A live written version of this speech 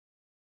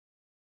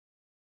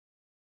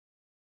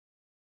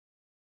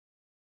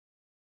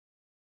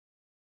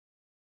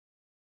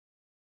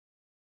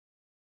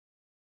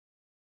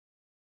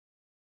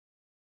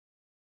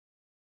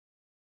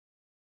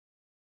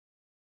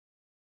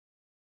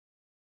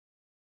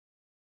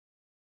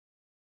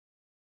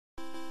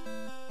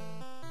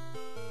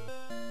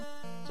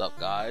What's up,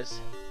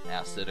 guys?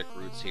 Acidic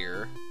Roots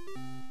here.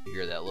 You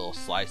hear that little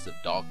slice of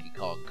Donkey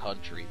Kong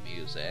Country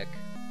music.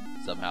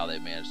 Somehow they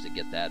managed to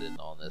get that in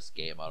on this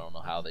game. I don't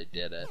know how they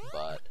did it,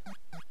 but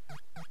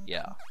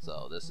yeah.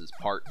 So this is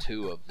part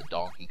 2 of the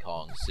Donkey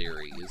Kong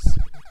series,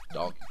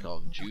 Donkey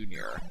Kong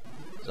Jr.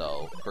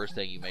 So first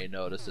thing you may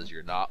notice is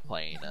you're not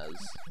playing as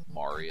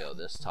Mario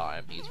this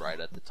time. He's right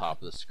at the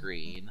top of the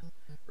screen,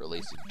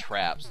 releasing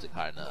traps to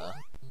kind of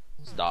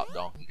stop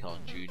Donkey Kong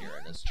Jr.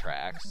 in his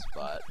tracks,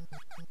 but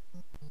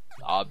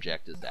the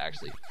object is to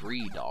actually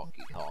free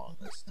Donkey Kong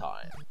this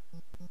time.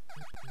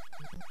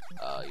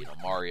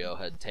 Mario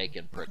had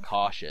taken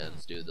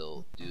precautions due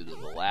to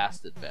the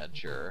last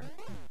adventure,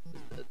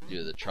 due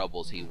to the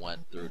troubles he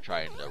went through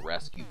trying to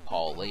rescue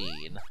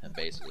Pauline, and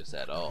basically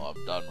said, "Oh,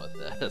 I'm done with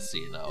this."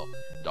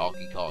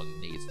 Donkey Kong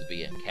needs to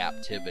be in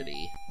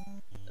captivity,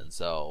 and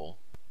so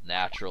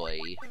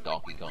naturally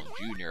Donkey Kong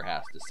Jr.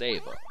 has to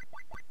save him.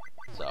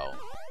 So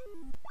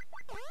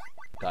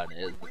kind of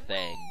is the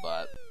thing,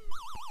 but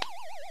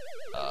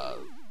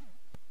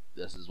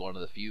this is one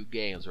of the few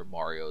games where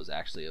Mario is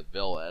actually a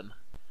villain,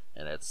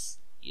 and it's,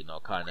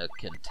 kind of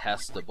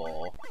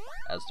contestable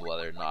as to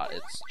whether or not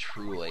it's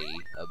truly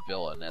a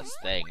villainous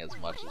thing as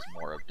much as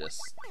more of just,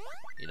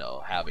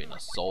 having a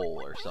soul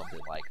or something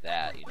like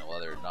that.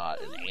 Whether or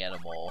not an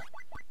animal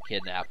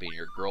kidnapping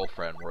your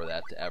girlfriend, were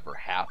that to ever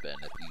happen,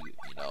 if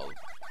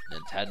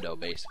Nintendo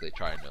basically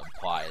trying to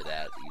imply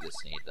that you just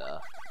need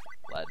to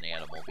let an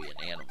animal be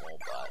an animal,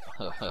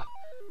 but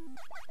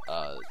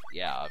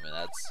yeah,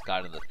 that's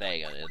kind of the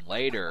thing. And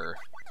later,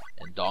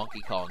 in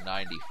Donkey Kong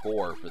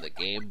 94 for the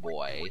Game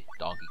Boy,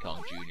 Donkey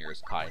Kong Jr.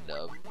 is kind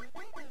of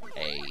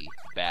a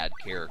bad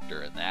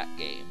character in that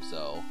game,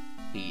 so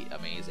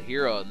he's a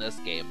hero in this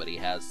game, but he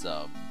has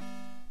some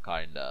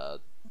kind of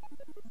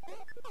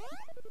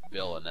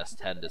villainous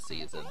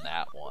tendencies in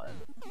that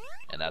one.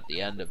 And at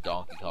the end of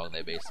Donkey Kong,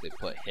 they basically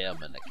put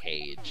him in a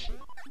cage.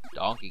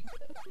 Donkey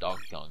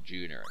Kong Jr.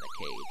 in a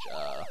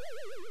cage.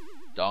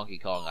 Donkey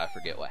Kong, I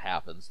forget what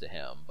happens to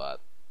him,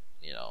 but,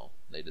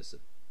 they just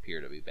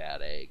appear to be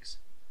bad eggs.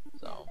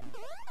 So,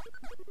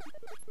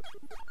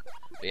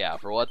 but yeah,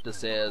 for what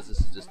this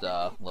is just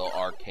a little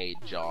arcade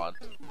jaunt.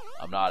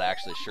 I'm not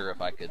actually sure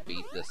if I could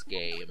beat this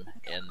game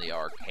in the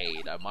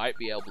arcade. I might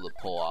be able to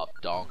pull off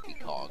Donkey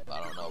Kong, but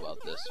I don't know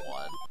about this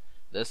one.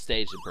 This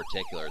stage in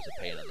particular is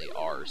a pain in the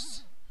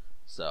arse.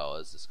 So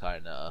it's just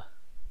kind of,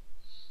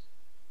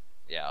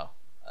 yeah,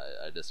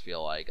 I just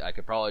feel like I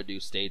could probably do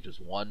stages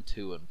 1,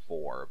 2, and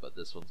 4, but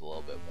this one's a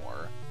little bit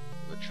more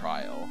of a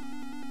trial.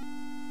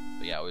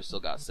 But yeah, we still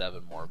got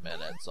 7 more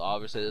minutes, so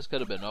obviously this could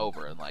have been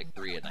over in like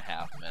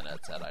 3.5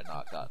 minutes had I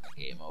not gotten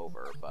the game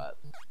over, but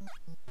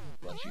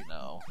let you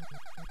know.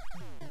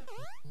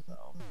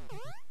 So,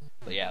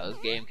 but yeah, this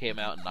game came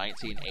out in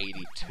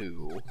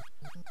 1982.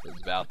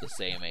 It's about the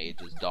same age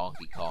as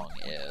Donkey Kong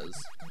is.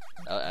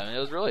 It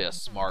was really a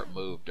smart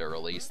move to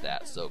release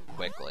that so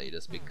quickly,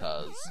 just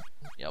because,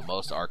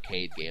 most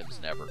arcade games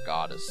never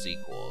got a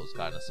sequel. It was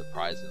kind of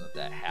surprising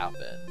that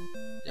happened.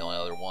 The only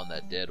other one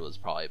that did was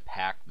probably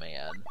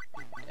Pac-Man,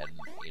 and,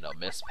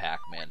 Miss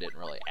Pac-Man didn't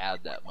really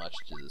add that much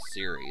to the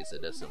series.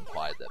 It just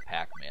implied that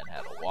Pac-Man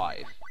had a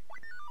wife.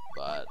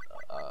 But,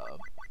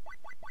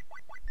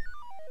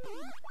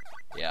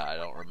 yeah, I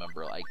don't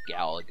remember like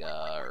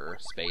Galaga or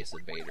Space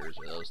Invaders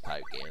or those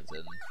type games,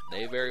 and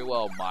they very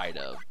well might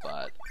have,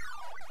 but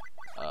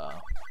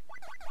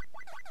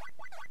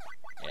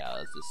yeah,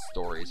 that's just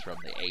stories from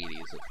the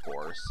 80s, of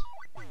course.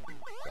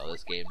 So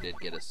this game did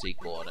get a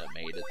sequel, and it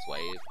made its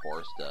way, of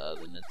course, to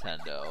the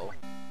Nintendo,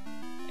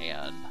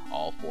 and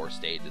all 4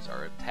 stages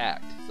are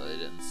intact, so they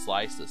didn't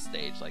slice the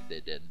stage like they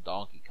did in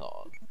Donkey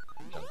Kong,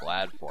 which I'm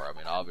glad for.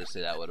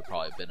 Obviously that would have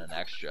probably been an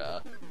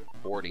extra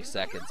 40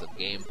 seconds of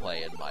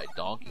gameplay in my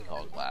Donkey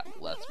Kong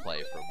Let's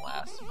Play from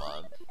last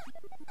month,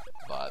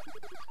 but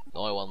the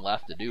only one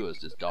left to do is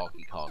just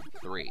Donkey Kong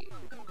 3,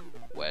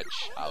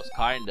 which I was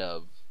kind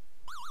of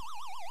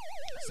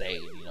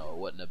saying, it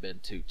wouldn't have been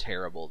too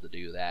terrible to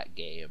do that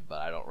game, but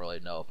I don't really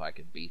know if I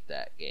can beat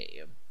that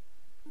game.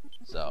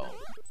 So,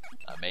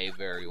 I may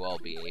very well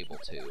be able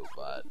to,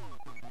 but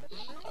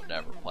I've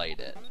never played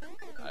it.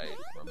 I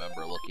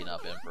remember looking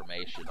up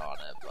information on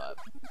it, but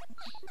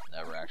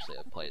never actually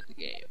have played the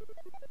game.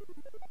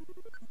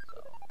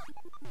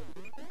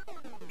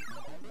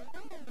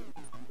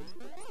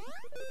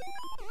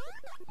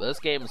 But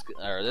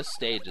this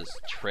stage is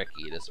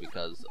tricky just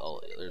because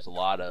there's a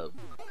lot of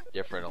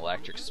different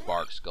electric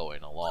sparks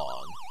going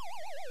along.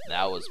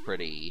 That was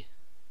pretty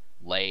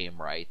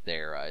lame right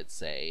there, I'd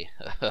say.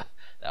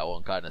 That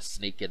one kind of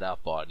sneaking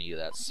up on you,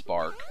 that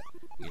spark.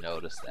 You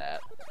notice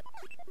that.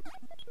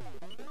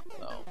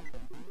 So,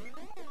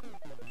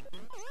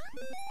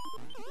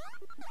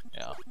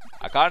 yeah.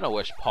 I kind of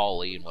wish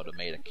Pauline would have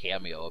made a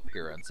cameo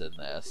appearance in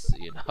this,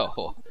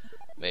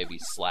 maybe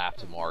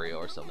slapped Mario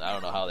or something. I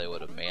don't know how they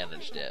would have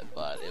managed it,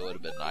 but it would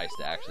have been nice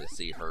to actually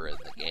see her in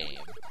the game.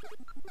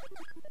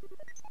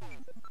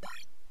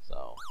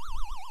 So,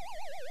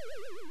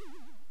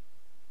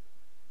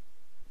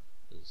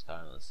 this is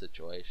kind of the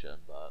situation,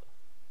 but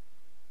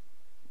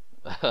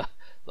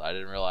So I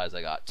didn't realize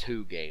I got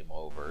 2 game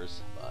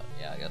overs, but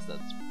yeah, I guess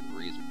that's the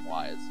reason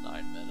why it's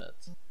 9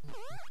 minutes.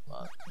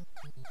 But,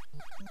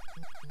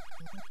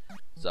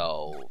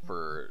 so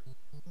for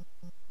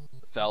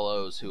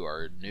fellows who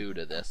are new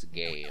to this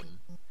game,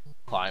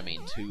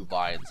 climbing 2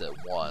 vines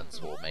at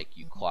once will make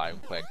you climb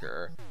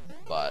quicker,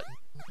 but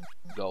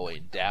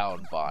going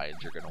down vines,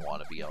 you're going to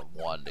want to be on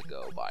 1 to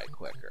go by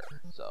quicker.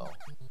 So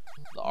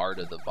the art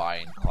of the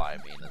vine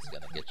climbing is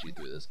going to get you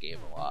through this game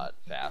a lot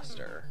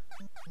faster.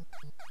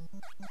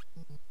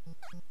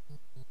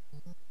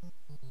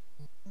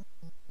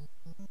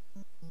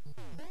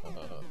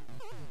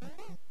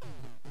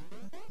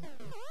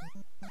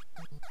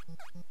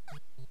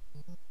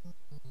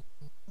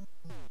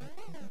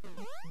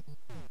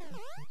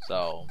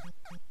 So,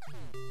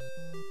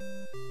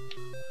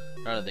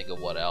 trying to think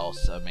of what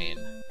else. I mean,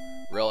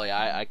 really,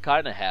 I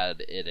kind of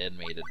had it in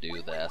me to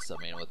do this.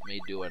 I mean, with me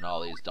doing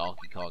all these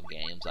Donkey Kong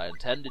games, I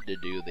intended to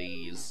do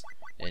these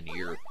in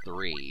year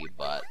 3,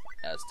 but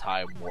as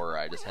time wore,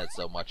 I just had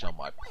so much on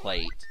my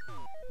plate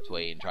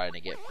between trying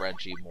to get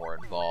Frenchie more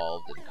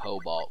involved and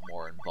Cobalt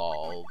more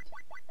involved,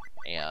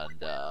 and,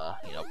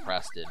 you know,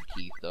 Preston,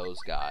 Keith, those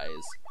guys.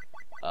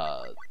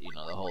 You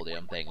know, the whole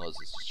damn thing was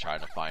just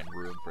trying to find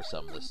room for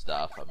some of this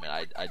stuff. I mean,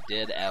 I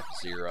did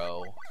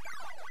F-Zero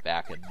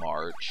back in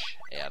March,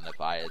 and if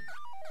I had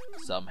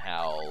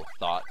somehow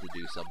thought to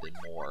do something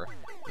more,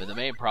 I mean, the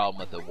main problem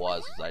with it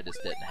was I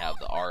just didn't have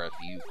the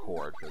RFU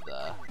cord for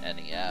the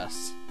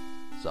NES,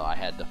 so I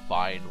had to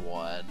find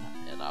one,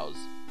 and I was,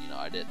 you know,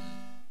 I didn't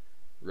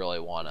really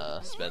want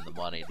to spend the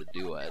money to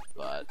do it,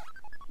 but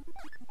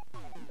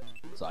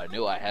so I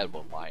knew I had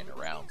one lying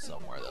around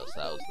somewhere, though, so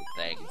that was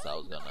the thing, so I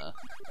was gonna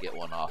get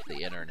one off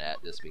the internet,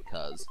 just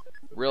because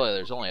really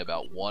there's only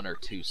about 1 or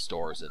 2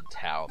 stores in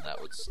town that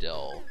would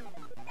still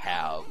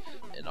have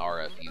an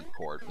RFU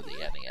cord for the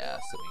NES.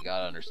 I mean, you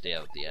gotta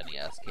understand that the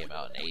NES came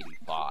out in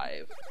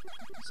 '85,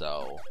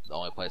 so the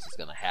only place that's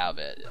gonna have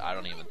it, I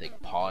don't even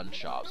think pawn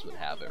shops would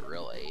have it,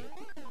 really.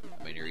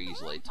 I mean, you're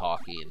easily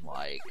talking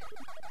like,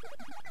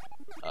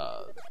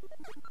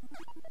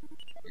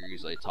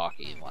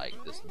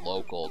 this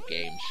local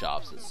game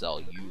shops that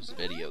sell used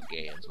video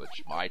games,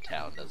 which my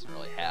town doesn't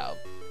really have.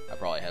 I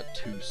probably have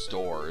 2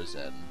 stores,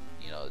 and,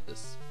 you know,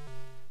 this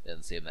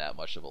didn't seem that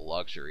much of a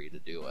luxury to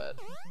do it.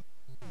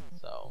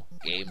 So,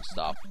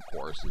 GameStop, of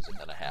course, isn't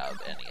going to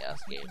have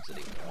NES games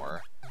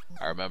anymore.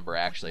 I remember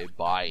actually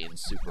buying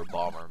Super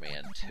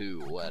Bomberman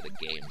 2 at a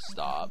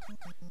GameStop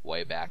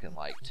way back in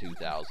like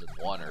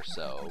 2001 or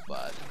so,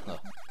 but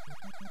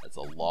that's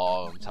a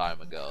long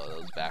time ago. That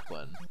was back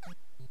when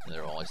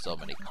there were only so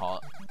many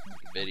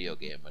video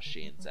game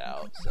machines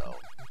out, so.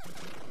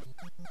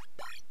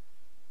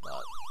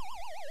 But,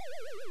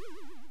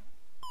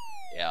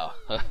 yeah.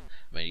 I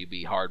mean, you'd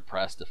be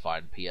hard-pressed to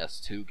find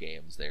PS2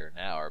 games there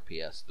now, or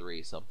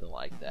PS3, something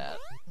like that.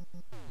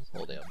 This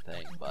whole damn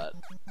thing, but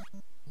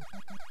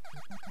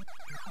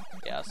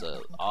yeah,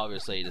 so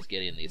obviously just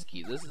getting these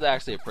keys. This is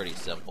actually a pretty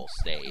simple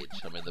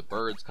stage. I mean, the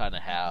birds kind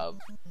of have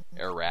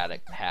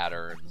erratic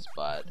patterns,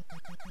 but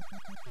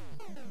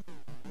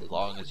as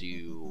long as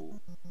you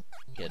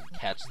can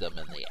catch them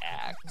in the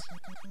act,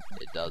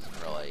 it doesn't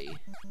really,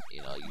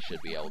 you know, you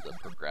should be able to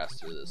progress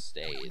through this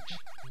stage.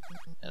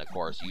 And of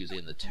course,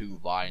 using the 2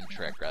 vine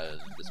trick rather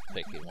than just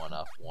picking one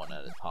up one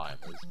at a time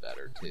is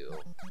better too.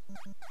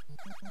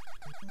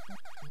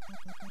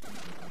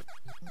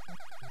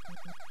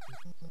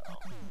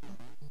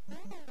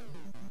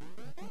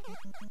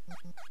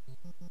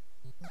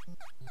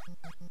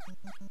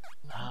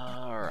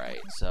 Alright,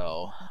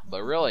 so,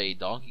 but really,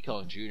 Donkey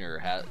Kong Jr.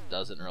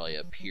 doesn't really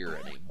appear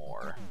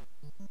anymore.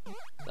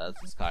 That's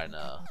just kind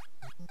of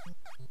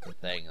the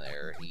thing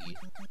there.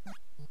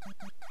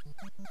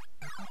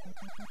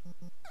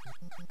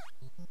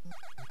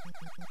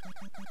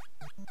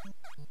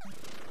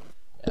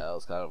 Yeah, that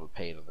was kind of a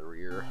pain in the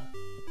rear.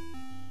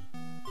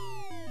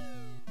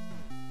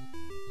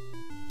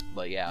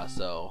 But yeah,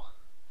 so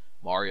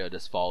Mario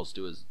just falls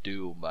to his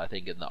doom. But I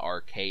think in the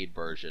arcade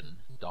version,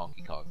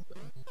 Donkey Kong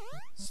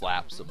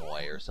slaps him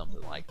away or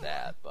something like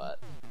that. But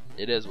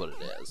it is what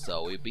it is.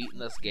 So we've beaten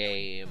this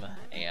game,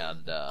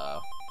 and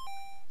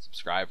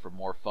subscribe for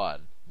more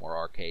fun, more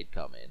arcade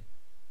coming.